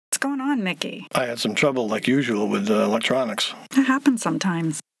going on, Mickey? I had some trouble, like usual, with electronics. That happens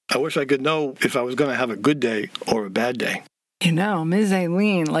sometimes. I wish I could know if I was going to have a good day or a bad day. You know, Ms.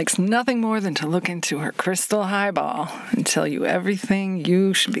 Aileen likes nothing more than to look into her crystal highball and tell you everything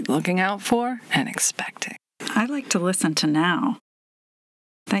you should be looking out for and expecting. I like to listen to now.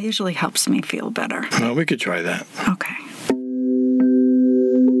 That usually helps me feel better. Well, we could try that. Okay.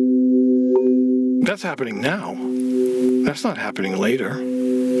 That's happening now. That's not happening later.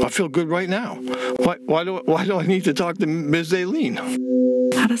 I feel good right now. Why do I need to talk to Ms. Aileen?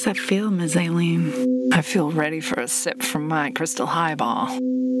 How does that feel, Ms. Aileen? I feel ready for a sip from my crystal highball.